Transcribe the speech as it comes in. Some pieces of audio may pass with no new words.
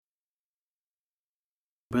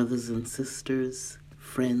Brothers and sisters,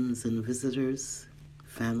 friends and visitors,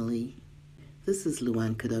 family, this is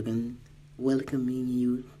Luan Cadogan welcoming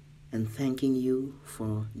you and thanking you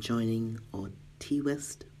for joining our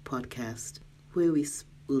T-West podcast, where we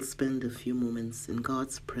will spend a few moments in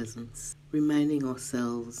God's presence, reminding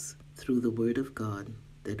ourselves through the Word of God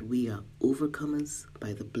that we are overcomers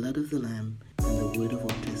by the blood of the Lamb and the word of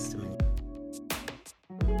our testimony.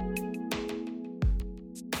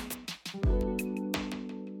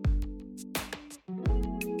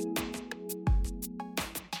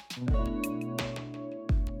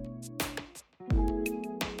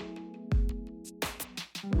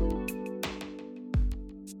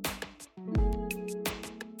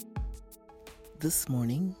 This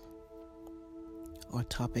morning, our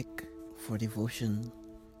topic for devotion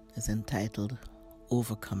is entitled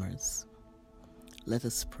Overcomers. Let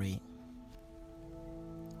us pray.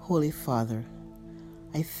 Holy Father,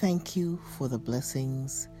 I thank you for the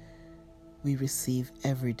blessings we receive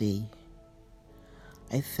every day.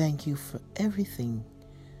 I thank you for everything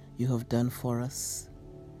you have done for us.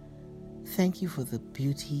 Thank you for the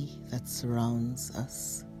beauty that surrounds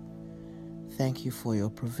us. Thank you for your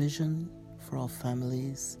provision for our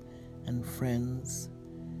families and friends,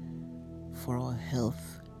 for our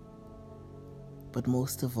health, but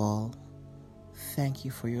most of all, thank you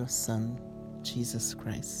for your Son, Jesus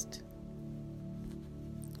Christ.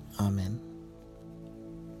 Amen.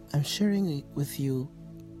 I'm sharing with you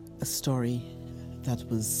a story that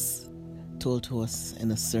was told to us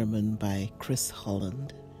in a sermon by Chris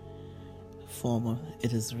Holland, former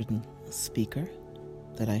It Is Written speaker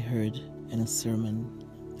that I heard in a sermon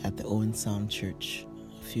at the Owen Sound Church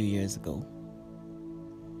a few years ago.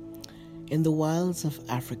 In the wilds of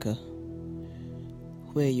Africa,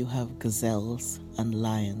 where you have gazelles and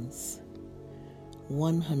lions,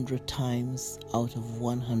 100 times out of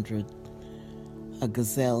 100, a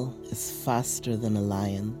gazelle is faster than a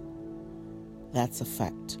lion. That's a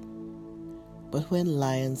fact. But when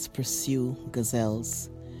lions pursue gazelles,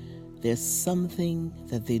 there's something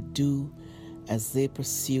that they do as they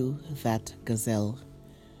pursue that gazelle,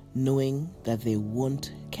 knowing that they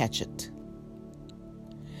won't catch it.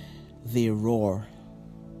 They roar.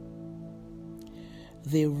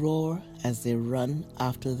 They roar as they run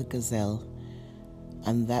after the gazelle,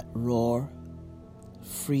 and that roar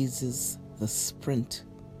freezes the sprint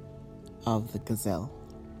of the gazelle,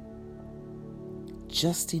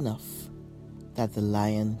 just enough that the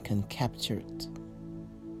lion can capture it.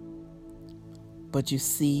 But you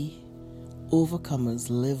see, overcomers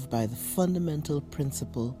live by the fundamental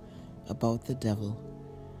principle about the devil.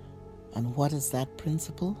 And what is that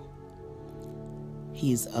principle?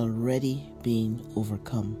 He is already being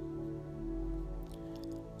overcome.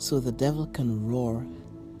 So the devil can roar.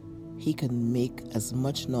 He can make as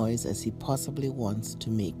much noise as he possibly wants to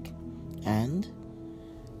make. And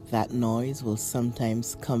that noise will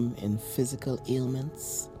sometimes come in physical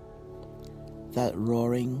ailments. That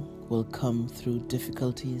roaring will come through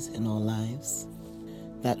difficulties in our lives.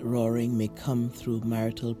 That roaring may come through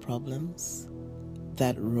marital problems.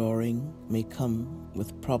 That roaring may come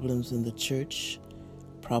with problems in the church,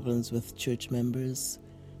 problems with church members,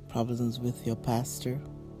 problems with your pastor.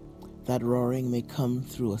 That roaring may come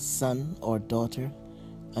through a son or daughter,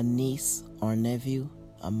 a niece or nephew,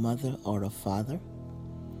 a mother or a father.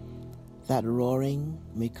 That roaring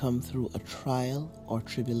may come through a trial or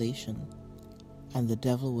tribulation. And the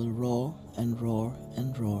devil will roar and roar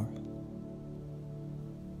and roar.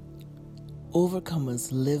 Overcomers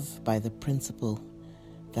live by the principle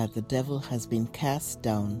that the devil has been cast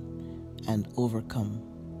down and overcome.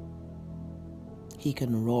 He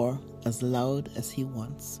can roar as loud as he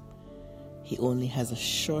wants. He only has a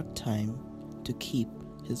short time to keep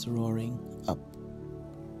his roaring up.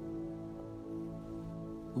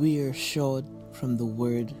 We are assured from the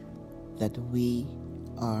word that we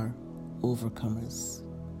are overcomers.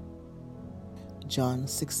 John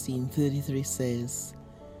 16:33 says,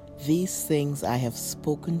 "These things I have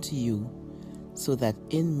spoken to you, so that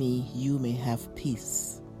in me you may have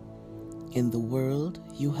peace. In the world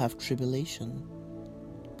you have tribulation,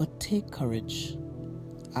 but take courage.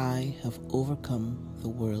 I have overcome the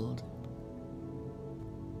world."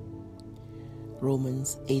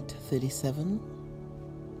 Romans 8:37,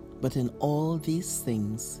 "But in all these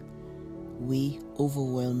things we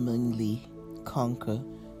overwhelmingly conquer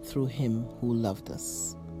through him who loved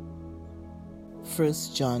us."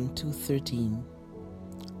 1 John 2:13,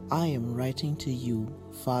 "I am writing to you,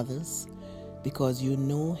 fathers, because you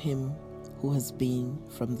know him who has been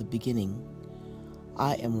from the beginning.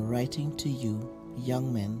 I am writing to you,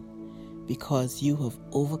 young men, because you have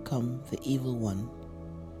overcome the evil one.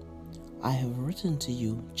 I have written to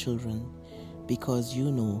you, children, because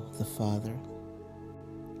you know the Father.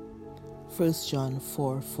 1 John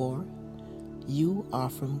 4:4. You are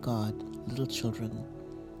from God, little children,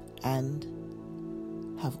 and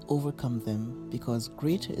have overcome them, because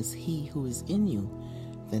greater is he who is in you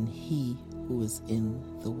than he who is in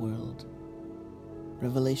the world.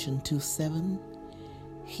 Revelation 2:7.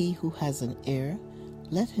 He who has an ear,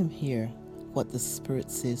 let him hear what the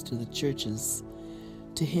Spirit says to the churches.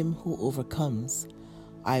 To him who overcomes,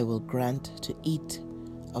 I will grant to eat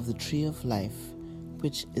of the tree of life,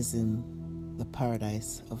 which is in the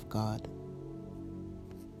paradise of God.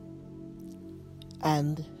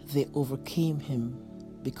 And they overcame him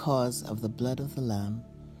because of the blood of the Lamb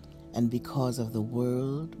and because of the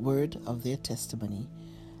word of their testimony,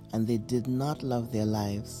 and they did not love their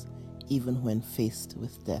lives even when faced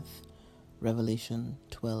with death. Revelation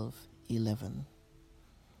 12:11.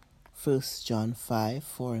 1 John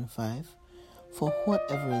 5:4 and 5. For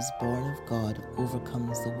whatever is born of God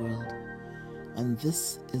overcomes the world, and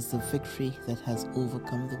this is the victory that has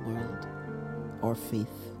overcome the world, our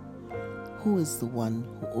faith. Who is the one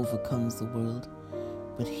who overcomes the world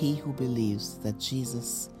but he who believes that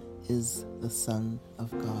Jesus is the Son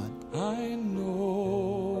of God? I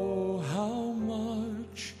know how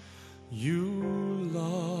much you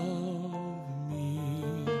love me.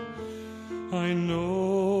 I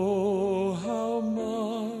know how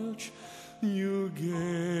much you gave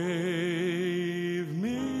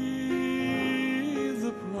me,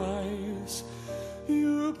 the price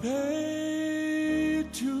you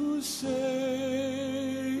paid to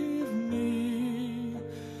save me.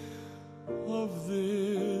 Of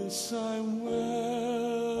this I'm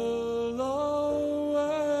well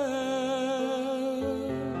aware.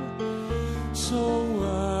 So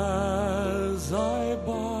as I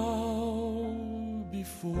bow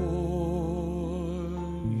before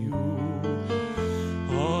you,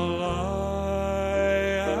 all I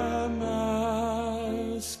am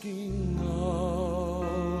asking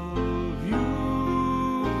of you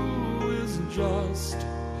is just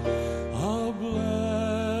a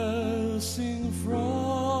blessing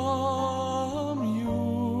from you.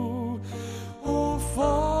 Oh,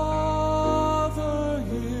 Father,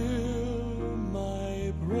 hear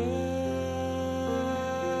my prayer.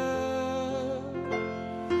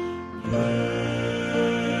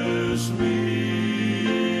 Bless me,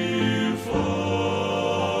 Father.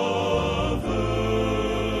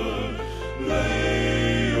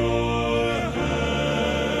 Lay your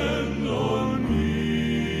hand on me.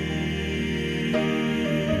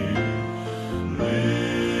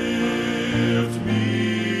 Lift me,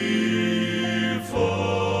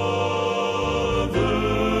 Father,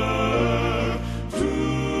 to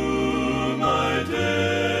my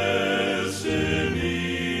destiny.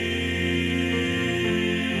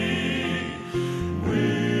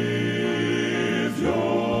 With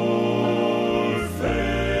your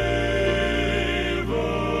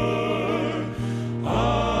favor, I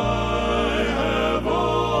have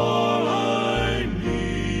all I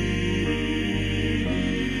need.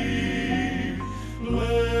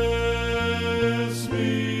 Bless me,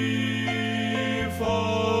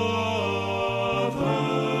 Father.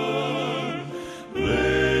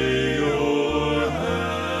 Lay your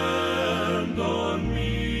hand on me.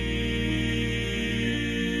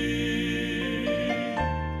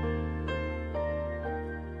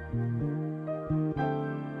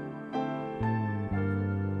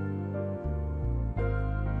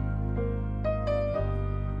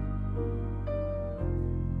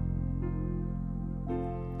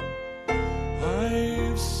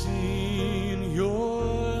 I've seen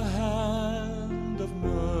your hand of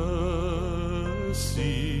mercy.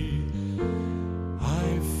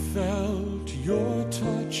 I've felt your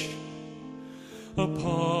touch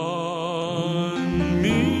upon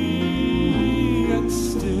me, and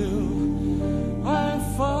still I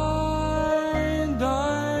find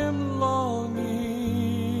I'm longing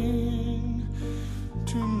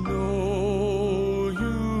to know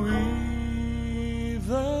you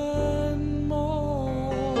even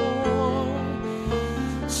more.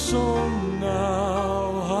 So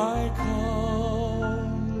now I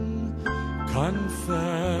come confessing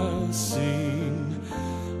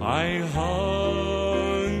I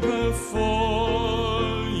hunger for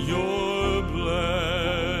your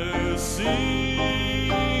blessing,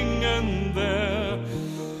 and there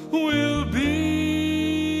will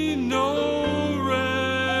be no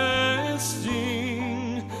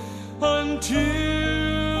resting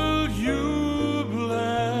until you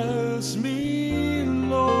bless me,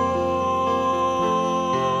 Lord.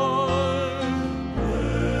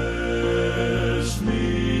 Bless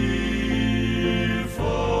me,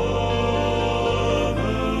 Father.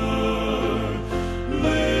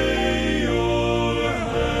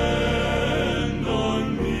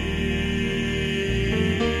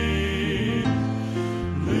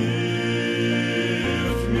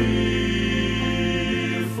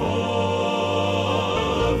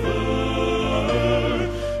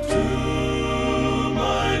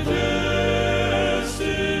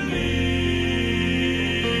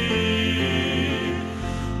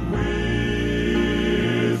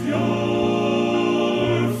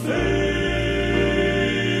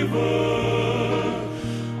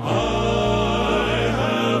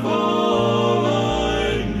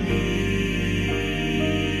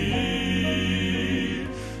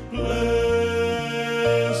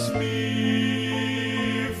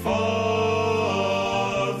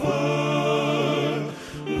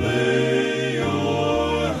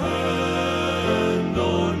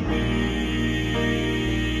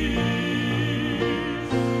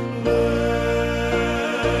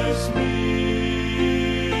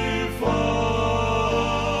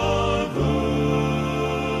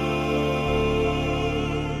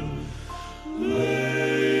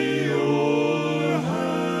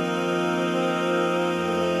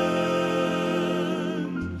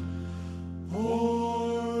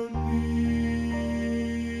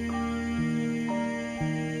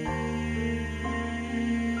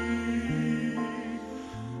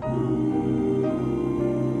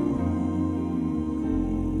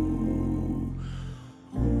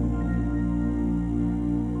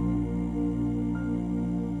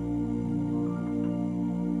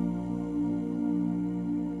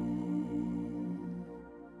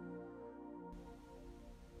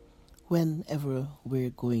 Whenever we're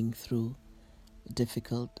going through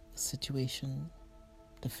difficult situation,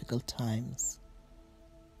 difficult times,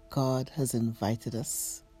 God has invited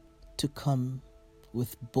us to come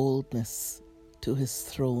with boldness to his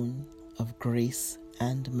throne of grace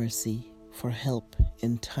and mercy for help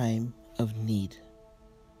in time of need.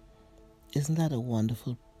 Isn't that a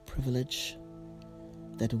wonderful privilege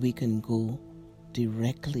that we can go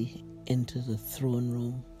directly into the throne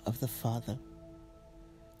room of the Father,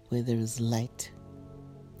 where there is light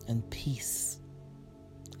and peace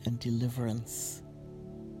and deliverance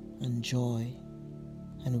and joy,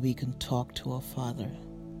 and we can talk to our Father.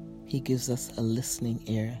 He gives us a listening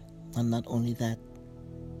ear, and not only that,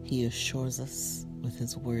 he assures us with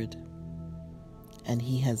his word, and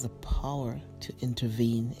he has the power to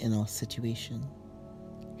intervene in our situation.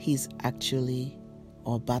 He's actually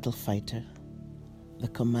our battle fighter, the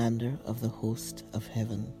commander of the host of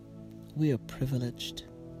heaven. We are privileged.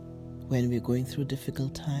 When we're going through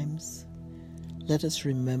difficult times, let us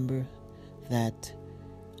remember that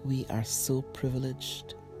we are so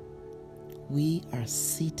privileged. We are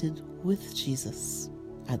seated with Jesus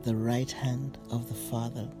at the right hand of the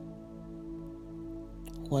Father.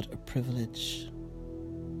 What a privilege.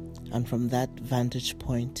 And from that vantage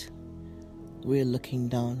point, we're looking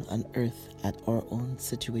down on earth at our own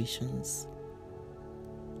situations.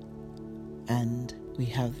 And we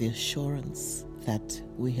have the assurance that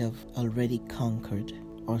we have already conquered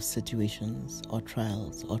our situations, our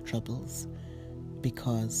trials, our troubles,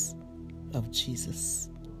 because of Jesus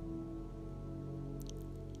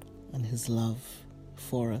and his love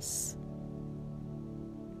for us,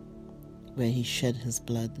 where he shed his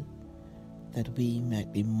blood that we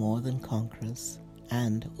might be more than conquerors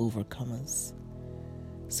and overcomers,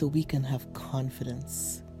 so we can have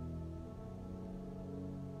confidence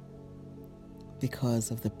because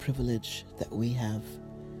of the privilege that we have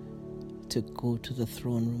to go to the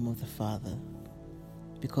throne room of the Father,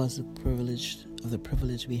 because of the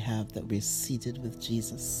privilege we have that we're seated with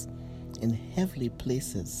Jesus in heavenly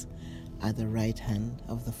places at the right hand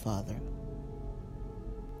of the Father.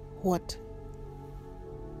 What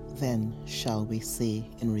then shall we say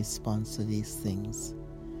in response to these things?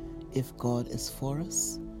 If God is for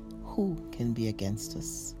us, who can be against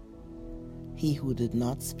us? He who did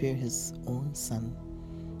not spare his own Son,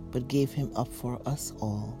 but gave him up for us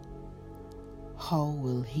all, how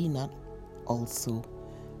will he not also,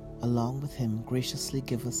 along with him, graciously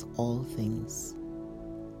give us all things?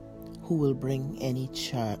 Who will bring any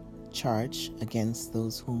charge against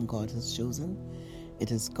those whom God has chosen?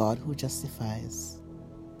 It is God who justifies.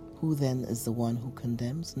 Who then is the one who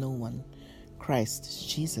condemns? No one. Christ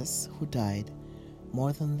Jesus, who died,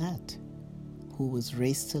 more than that, who was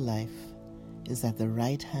raised to life, is at the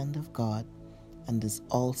right hand of God and is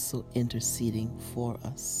also interceding for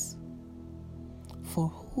us. For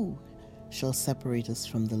who shall separate us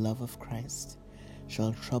from the love of Christ?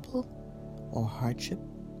 Shall trouble, or hardship,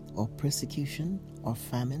 or persecution, or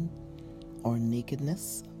famine, or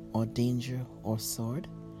nakedness, or danger, or sword?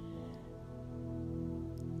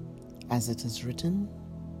 As it is written,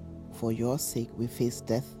 for your sake we face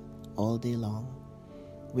death all day long.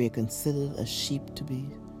 We are considered as sheep to be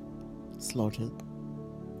slaughtered.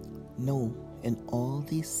 No, in all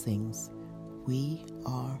these things we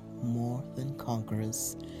are more than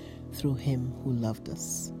conquerors through him who loved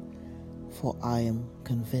us. For I am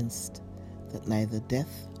convinced that neither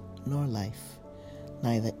death nor life,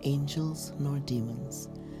 neither angels nor demons,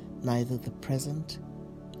 neither the present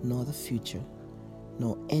nor the future,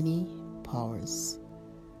 nor any powers,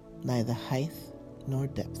 neither height nor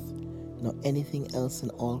depth, nor anything else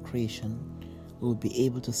in all creation will be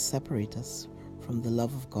able to separate us from the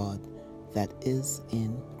love of God that is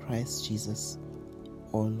in Christ Jesus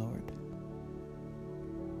our Lord.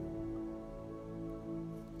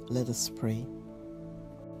 Let us pray.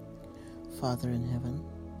 Father in heaven,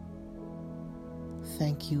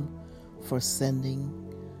 thank you for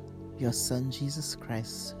sending your Son Jesus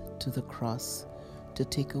Christ to the cross to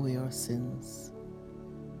take away our sins,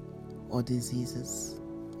 our diseases,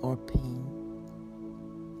 our pain,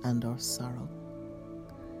 and our sorrow.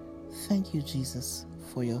 Thank you, Jesus,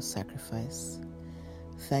 for your sacrifice.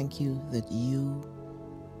 Thank you that you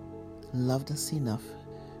loved us enough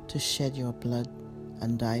to shed your blood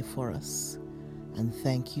and die for us. And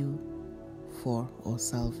thank you for our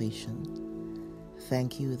salvation.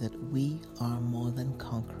 Thank you that we are more than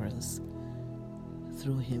conquerors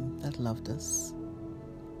through him that loved us.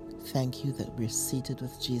 Thank you that we're seated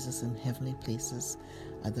with Jesus in heavenly places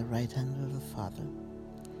at the right hand of the Father.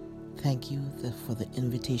 Thank you for the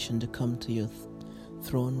invitation to come to your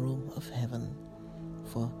throne room of heaven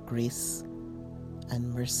for grace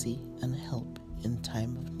and mercy and help in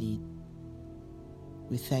time of need.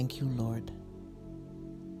 We thank you, Lord.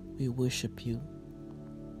 We worship you.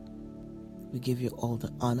 We give you all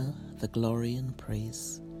the honor, the glory, and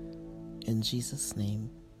praise. In Jesus' name,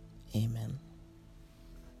 amen.